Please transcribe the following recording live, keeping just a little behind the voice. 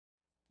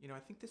I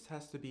think this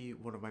has to be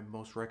one of my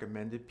most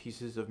recommended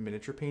pieces of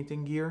miniature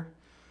painting gear.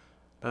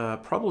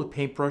 Probably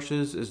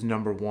paintbrushes is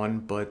number one,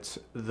 but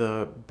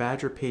the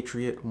Badger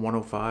Patriot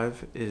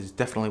 105 is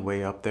definitely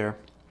way up there.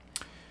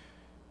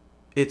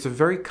 It's a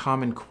very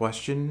common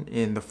question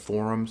in the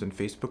forums and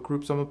Facebook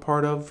groups I'm a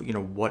part of.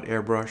 What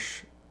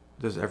airbrush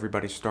does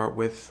everybody start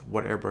with?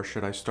 What airbrush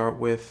should I start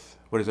with?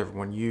 What does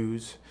everyone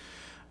use?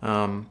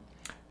 And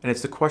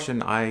it's the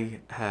question I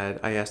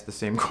asked the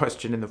same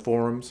question in the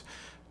forums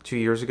 2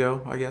 years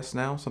ago, I guess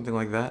now, something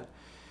like that.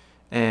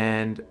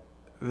 And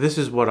this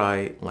is what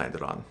I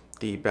landed on,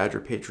 the Badger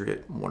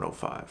Patriot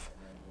 105.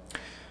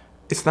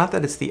 It's not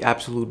that it's the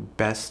absolute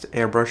best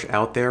airbrush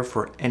out there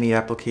for any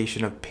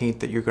application of paint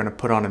that you're going to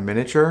put on a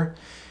miniature.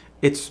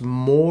 It's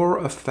more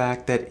a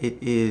fact that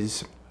it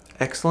is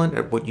excellent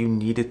at what you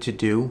need it to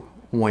do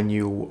when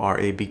you are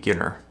a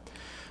beginner.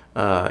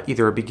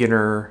 Either a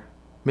beginner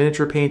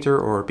miniature painter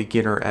or a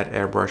beginner at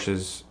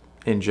airbrushes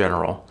in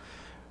general.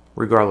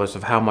 Regardless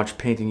of how much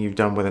painting you've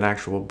done with an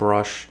actual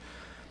brush,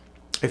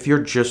 if you're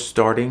just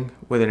starting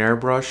with an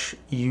airbrush,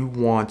 you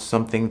want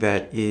something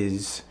that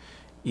is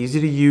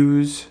easy to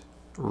use,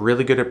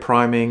 really good at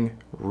priming,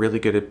 really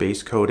good at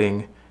base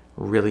coating,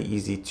 really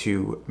easy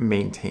to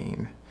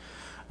maintain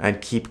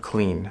and keep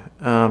clean.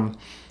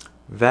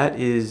 That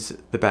is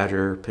the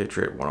Badger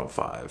Patriot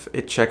 105.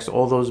 It checks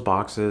all those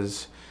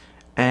boxes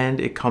and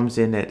it comes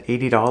in at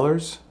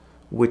 $80,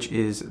 which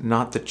is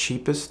not the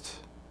cheapest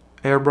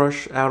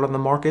airbrush out on the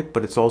market,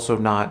 but it's also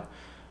not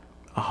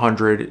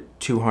 $100,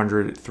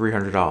 $200,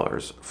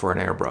 $300 for an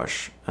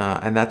airbrush.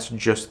 And that's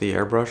just the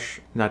airbrush,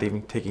 not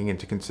even taking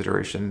into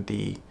consideration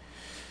the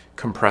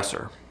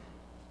compressor.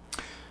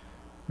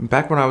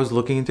 Back when I was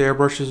looking into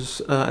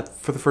airbrushes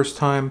for the first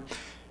time,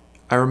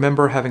 I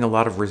remember having a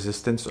lot of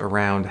resistance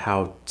around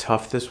how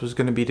tough this was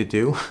going to be to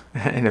do.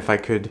 And if I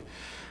could,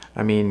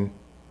 I don't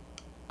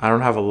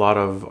have a lot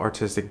of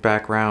artistic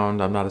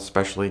background. I'm not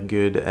especially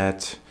good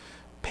at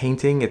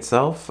painting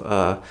itself.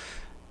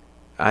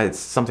 It's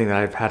something that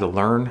I've had to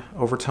learn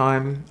over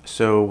time.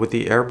 So with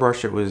the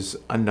airbrush, it was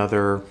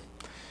another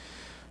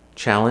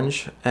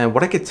challenge. And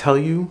what I could tell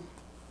you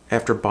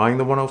after buying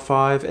the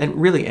 105,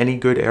 and really any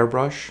good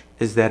airbrush,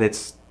 is that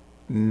it's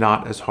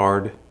not as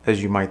hard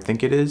as you might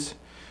think it is.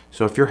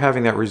 So if you're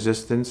having that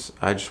resistance,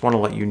 I just want to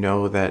let you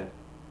know that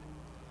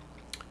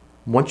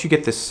once you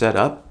get this set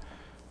up,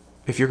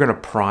 if you're going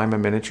to prime a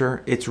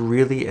miniature, it's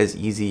really as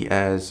easy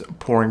as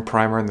pouring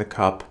primer in the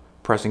cup,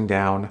 pressing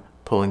down,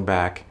 pulling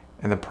back,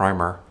 and the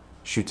primer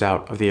shoots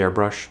out of the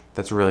airbrush.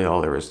 That's really all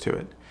there is to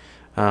it.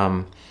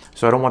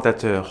 So I don't want that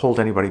to hold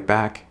anybody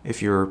back.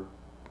 If you're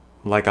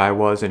like I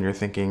was and you're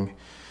thinking,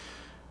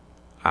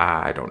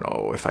 I don't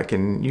know if I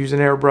can use an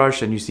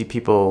airbrush, and you see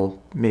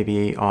people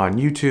maybe on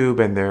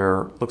YouTube and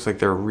looks like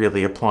they're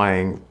really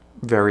applying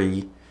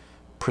very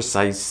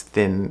precise,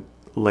 thin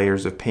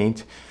layers of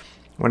paint.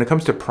 When it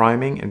comes to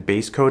priming and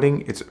base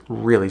coating, it's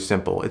really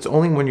simple. It's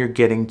only when you're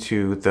getting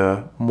to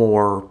the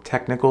more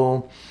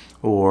technical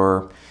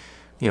or,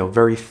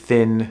 very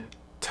thin,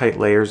 tight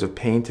layers of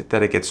paint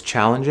that it gets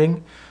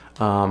challenging.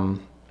 And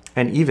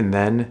even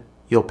then,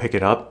 you'll pick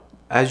it up.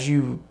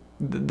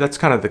 That's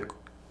kind of the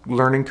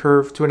learning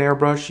curve to an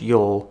airbrush.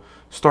 You'll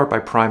start by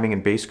priming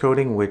and base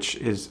coating, which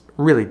is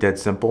really dead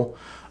simple.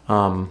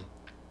 You'll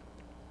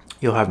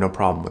have no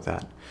problem with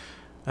that.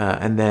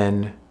 And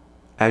then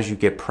as you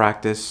get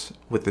practice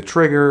with the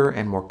trigger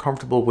and more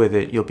comfortable with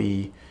it, you'll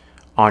be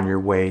on your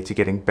way to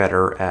getting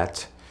better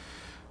at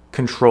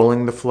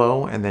controlling the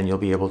flow, and then you'll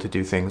be able to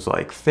do things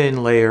like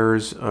thin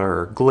layers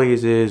or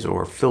glazes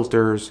or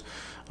filters.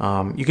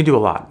 You can do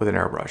a lot with an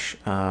airbrush,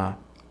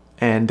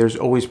 and there's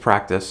always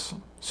practice.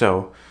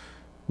 So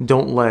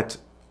don't let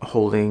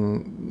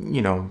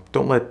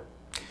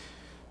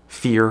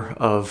fear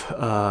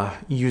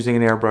of using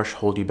an airbrush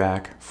hold you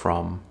back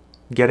from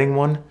getting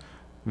one.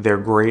 They're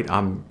great.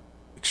 I'm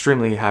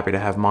extremely happy to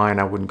have mine.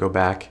 I wouldn't go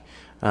back.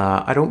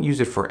 I don't use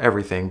it for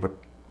everything, but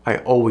I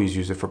always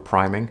use it for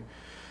priming.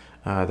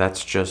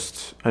 That's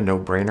just a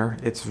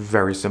no-brainer. It's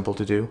very simple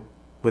to do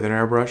with an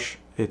airbrush.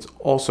 It's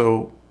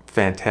also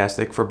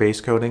fantastic for base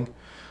coating.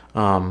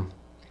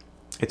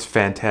 It's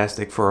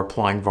fantastic for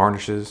applying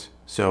varnishes.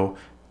 So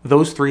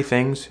those three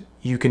things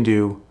you can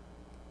do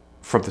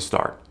from the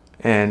start,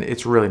 and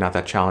it's really not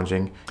that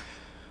challenging.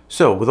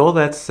 So with all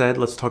that said,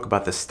 let's talk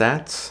about the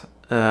stats.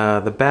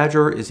 The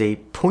Badger is a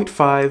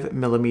 0.5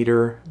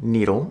 millimeter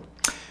needle,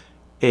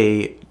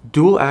 a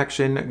dual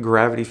action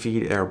gravity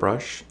feed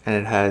airbrush, and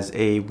it has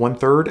a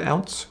 1/3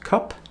 ounce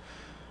cup.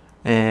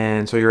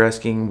 And so you're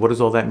asking, what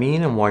does all that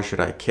mean and why should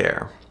I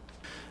care?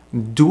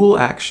 Dual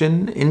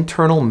action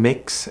internal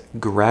mix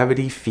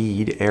gravity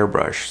feed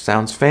airbrush.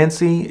 Sounds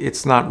fancy.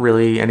 It's not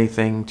really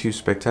anything too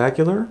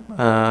spectacular.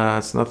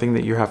 It's nothing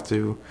that you have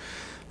to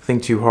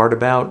think too hard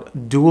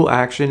about. Dual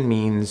action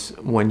means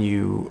when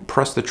you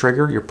press the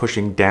trigger, you're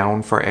pushing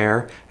down for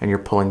air and you're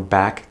pulling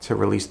back to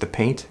release the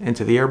paint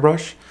into the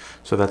airbrush.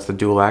 So that's the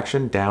dual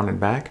action, down and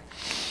back.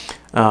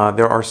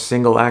 There are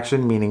single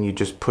action, meaning you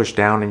just push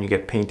down and you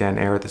get paint and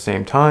air at the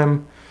same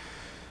time.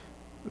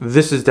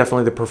 This is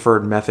definitely the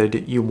preferred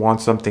method. You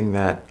want something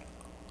that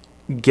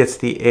gets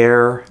the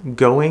air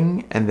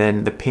going, and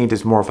then the paint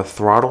is more of a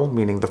throttle,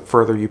 meaning the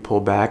further you pull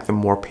back, the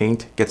more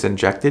paint gets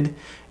injected.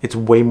 It's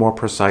way more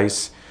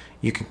precise.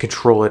 You can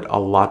control it a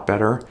lot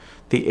better.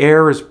 The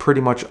air is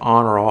pretty much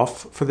on or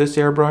off for this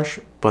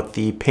airbrush, but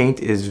the paint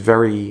is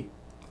very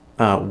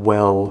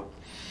well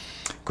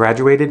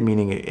graduated,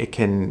 meaning it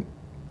can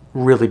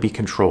really be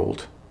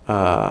controlled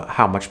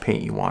how much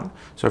paint you want.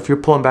 So if you're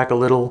pulling back a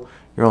little,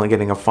 you're only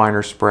getting a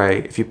finer spray.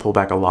 If you pull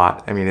back a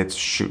lot, I mean, it's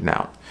shooting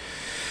out.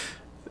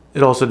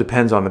 It also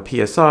depends on the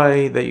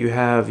PSI that you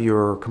have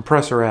your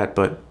compressor at,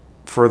 but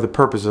for the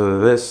purpose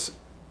of this,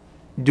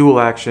 dual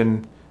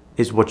action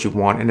is what you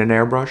want in an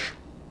airbrush.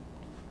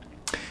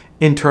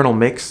 Internal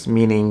mix,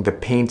 meaning the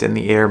paint and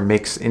the air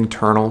mix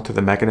internal to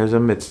the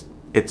mechanism.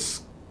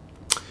 It's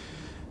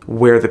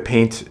where the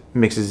paint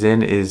mixes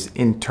in is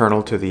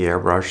internal to the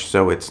airbrush,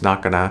 so it's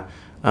not gonna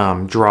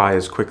dry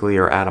as quickly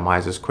or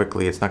atomize as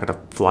quickly. It's not gonna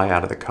fly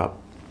out of the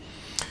cup.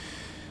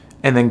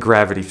 And then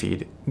gravity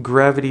feed.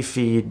 Gravity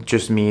feed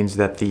just means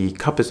that the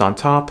cup is on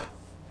top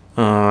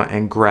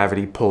and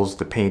gravity pulls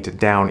the paint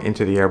down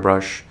into the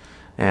airbrush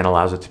and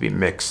allows it to be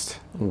mixed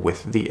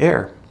with the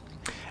air.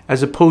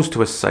 As opposed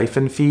to a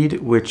siphon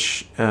feed,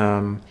 which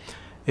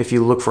if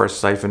you look for a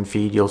siphon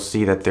feed, you'll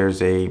see that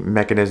there's a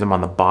mechanism on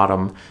the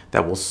bottom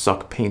that will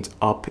suck paint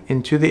up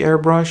into the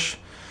airbrush.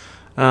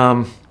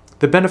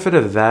 The benefit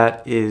of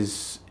that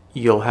is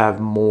you'll have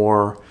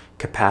more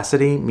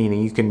capacity,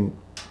 meaning you can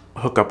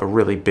hook up a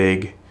really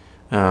big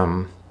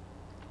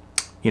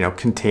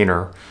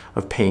container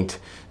of paint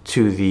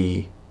to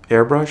the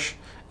airbrush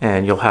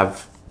and you'll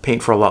have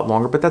paint for a lot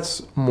longer, but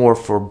that's more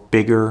for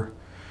bigger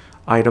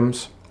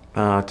items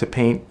to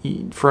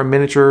paint. For a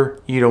miniature,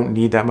 you don't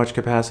need that much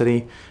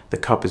capacity. The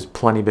cup is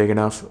plenty big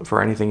enough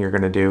for anything you're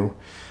going to do.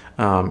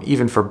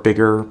 Even for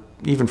bigger,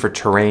 even for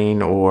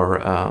terrain or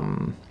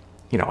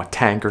a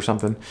tank or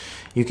something,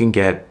 you can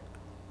get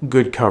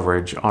good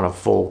coverage on a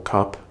full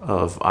cup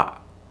of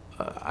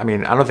I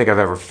mean, I don't think I've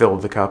ever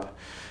filled the cup,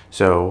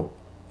 so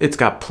it's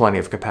got plenty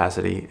of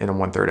capacity in a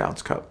 1/3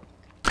 ounce cup.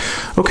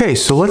 Okay,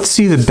 so let's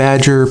see the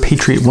Badger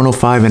Patriot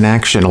 105 in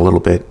action a little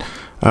bit.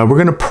 We're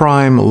going to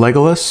prime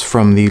Legolas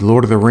from the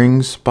Lord of the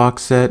Rings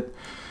box set.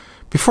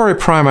 Before I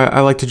prime, I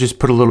like to just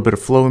put a little bit of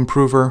flow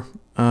improver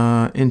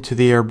into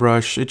the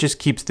airbrush. It just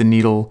keeps the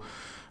needle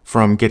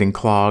from getting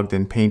clogged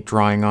and paint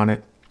drying on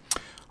it.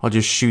 I'll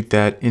just shoot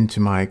that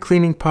into my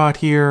cleaning pot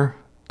here.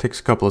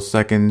 Takes a couple of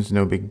seconds,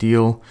 no big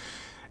deal.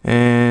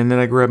 And then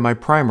I grab my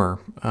primer.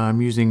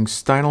 I'm using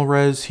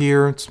Stynylrez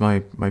here. It's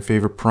my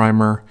favorite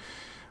primer.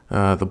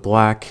 The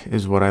black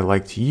is what I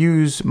like to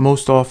use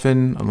most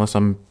often, unless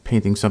I'm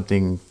painting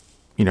something,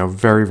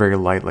 very, very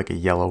light, like a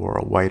yellow or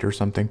a white or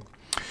something.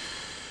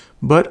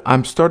 But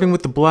I'm starting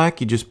with the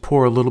black. You just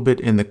pour a little bit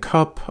in the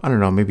cup. I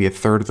don't know, maybe a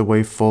third of the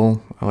way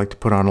full. I like to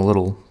put on a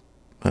little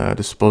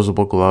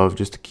disposable glove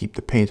just to keep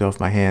the paint off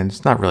my hands.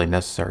 It's not really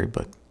necessary,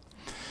 but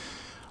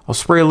I'll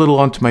spray a little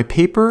onto my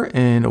paper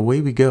and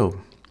away we go.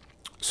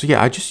 So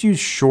yeah, I just use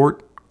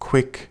short,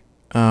 quick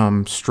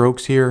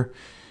strokes here.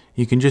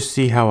 You can just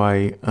see how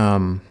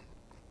I'm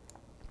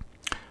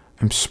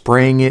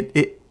spraying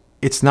it.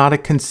 It's not a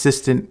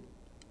consistent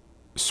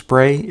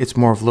spray. It's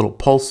more of little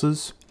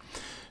pulses.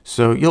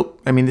 So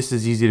this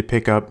is easy to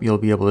pick up. You'll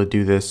be able to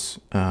do this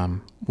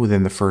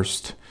within the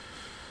first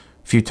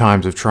few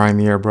times of trying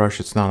the airbrush.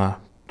 It's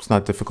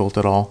not difficult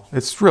at all.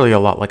 It's really a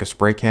lot like a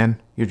spray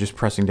can. You're just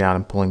pressing down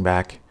and pulling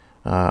back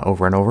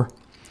over and over.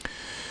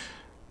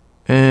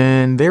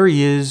 And there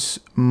he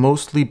is,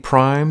 mostly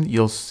primed.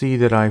 You'll see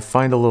that I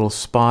find a little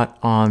spot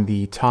on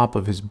the top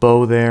of his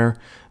bow there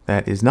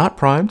that is not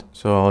primed,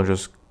 so I'll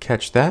just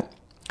catch that.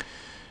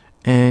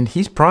 And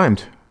he's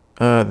primed.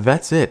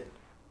 That's it.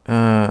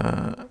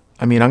 I'm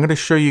going to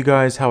show you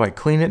guys how I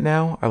clean it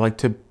now. I like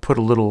to put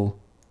a little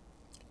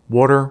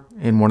water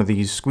in one of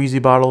these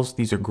squeezy bottles.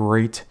 These are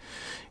great.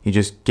 You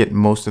just get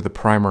most of the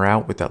primer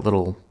out with that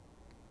little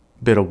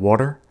bit of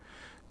water.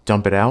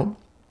 Dump it out.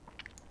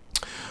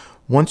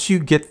 Once you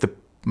get the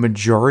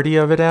majority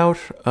of it out,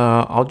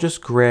 I'll just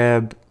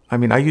grab,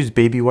 I use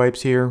baby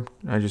wipes here.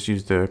 I just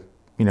use the,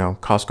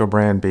 Costco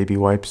brand baby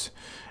wipes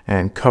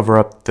and cover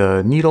up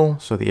the needle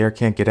so the air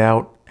can't get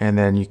out. And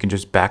then you can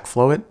just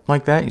backflow it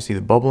like that. You see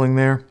the bubbling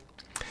there.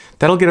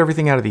 That'll get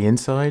everything out of the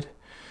inside,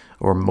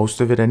 or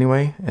most of it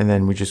anyway. And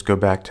then we just go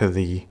back to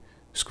the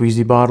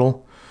squeezy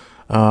bottle.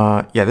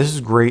 Yeah, this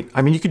is great.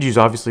 You could use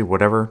obviously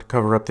whatever to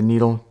cover up the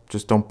needle.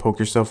 Just don't poke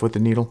yourself with the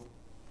needle.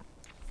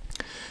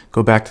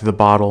 Go back to the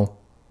bottle,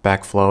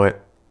 backflow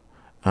it,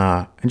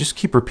 and just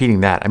keep repeating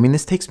that.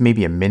 This takes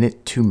maybe a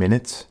minute, 2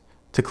 minutes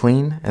to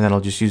clean, and then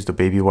I'll just use the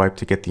baby wipe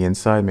to get the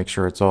inside, make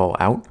sure it's all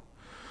out.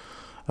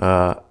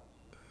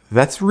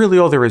 That's really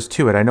all there is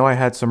to it. I know I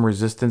had some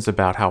resistance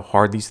about how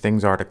hard these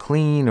things are to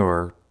clean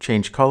or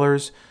change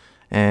colors,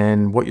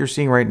 and what you're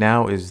seeing right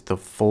now is the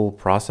full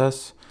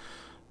process.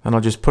 And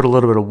I'll just put a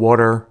little bit of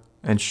water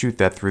and shoot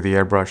that through the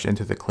airbrush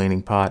into the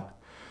cleaning pot,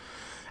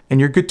 and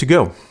you're good to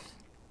go.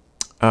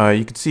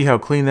 You can see how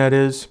clean that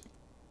is.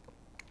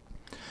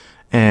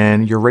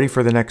 and you're ready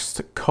for the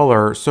next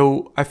color.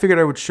 So I figured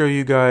I would show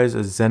you guys a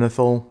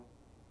zenithal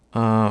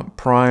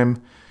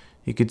prime.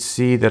 You could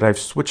see that I've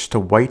switched to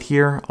white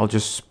here. I'll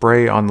just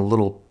spray on the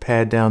little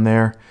pad down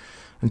there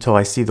until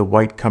I see the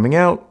white coming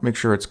out. Make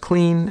sure it's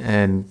clean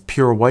and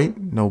pure white.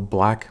 No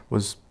black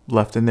was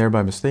left in there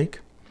by mistake.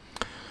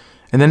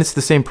 And then it's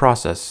the same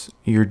process.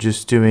 You're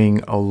just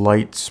doing a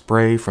light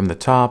spray from the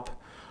top.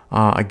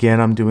 Again,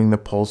 I'm doing the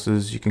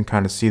pulses. You can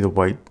kind of see the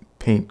white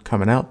paint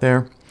coming out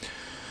there.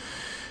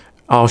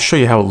 I'll show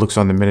you how it looks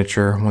on the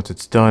miniature once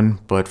it's done,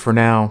 but for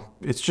now,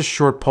 it's just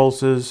short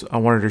pulses. I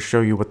wanted to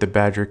show you what the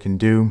Badger can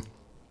do.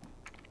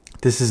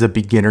 This is a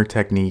beginner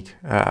technique.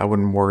 I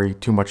wouldn't worry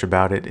too much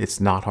about it.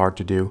 It's not hard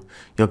to do.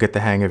 You'll get the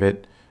hang of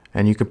it,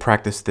 and you could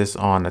practice this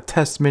on a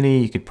test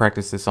mini. You could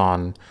practice this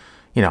on,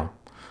 you know,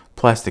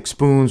 plastic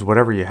spoons,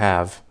 whatever you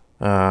have.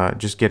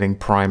 Just getting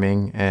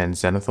priming and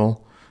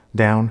zenithal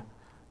down.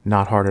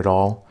 Not hard at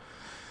all.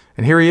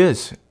 And here he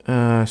is.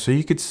 So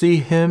you could see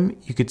him.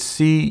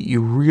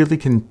 You really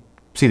can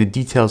see the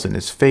details in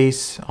his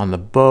face, on the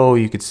bow.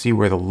 You could see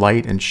where the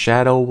light and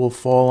shadow will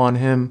fall on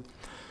him.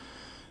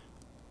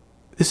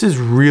 This is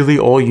really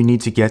all you need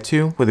to get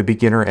to with a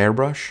beginner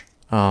airbrush.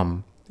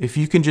 If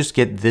you can just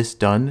get this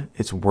done,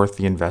 it's worth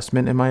the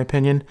investment, in my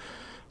opinion.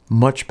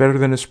 Much better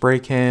than a spray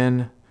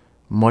can,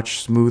 much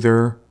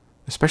smoother,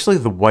 especially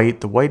the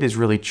white. The white is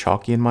really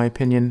chalky, in my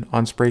opinion,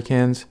 on spray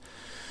cans.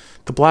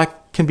 The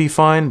black can be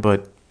fine,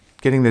 but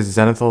getting this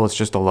zenithal, it's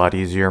just a lot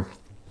easier.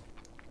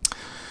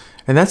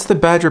 And that's the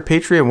Badger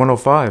Patriot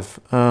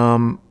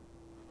 105.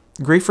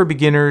 Great for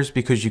beginners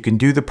because you can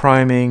do the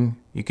priming,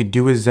 you can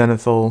do a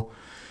zenithal,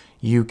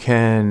 you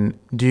can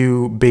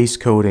do base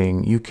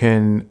coating, you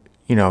can,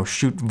 you know,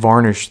 shoot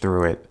varnish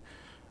through it.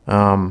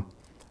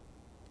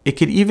 It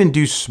could even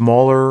do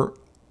smaller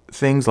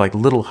things like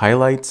little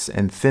highlights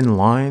and thin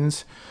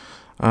lines.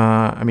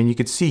 I mean, you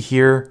could see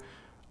here,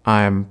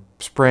 I'm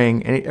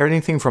spraying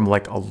anything from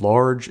like a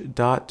large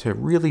dot to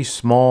really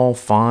small,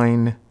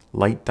 fine,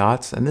 light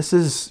dots. And this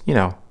is, you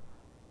know,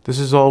 this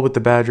is all with the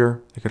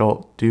Badger. It could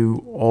all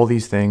do all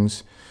these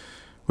things,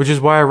 which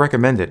is why I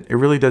recommend it. It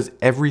really does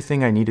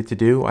everything I need it to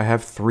do. I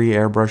have 3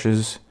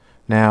 airbrushes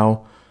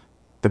now.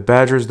 The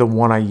Badger is the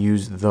one I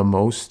use the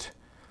most,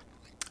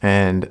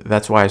 and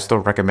that's why I still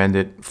recommend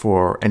it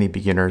for any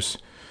beginners.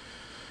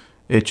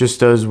 It just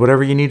does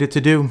whatever you need it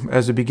to do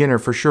as a beginner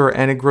for sure,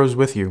 and it grows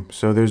with you.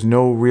 So there's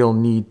no real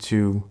need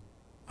to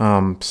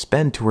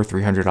spend $200 or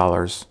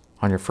 $300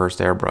 on your first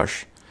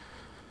airbrush.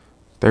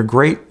 They're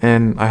great,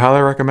 and I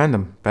highly recommend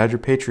them. Badger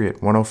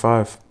Patriot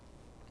 105.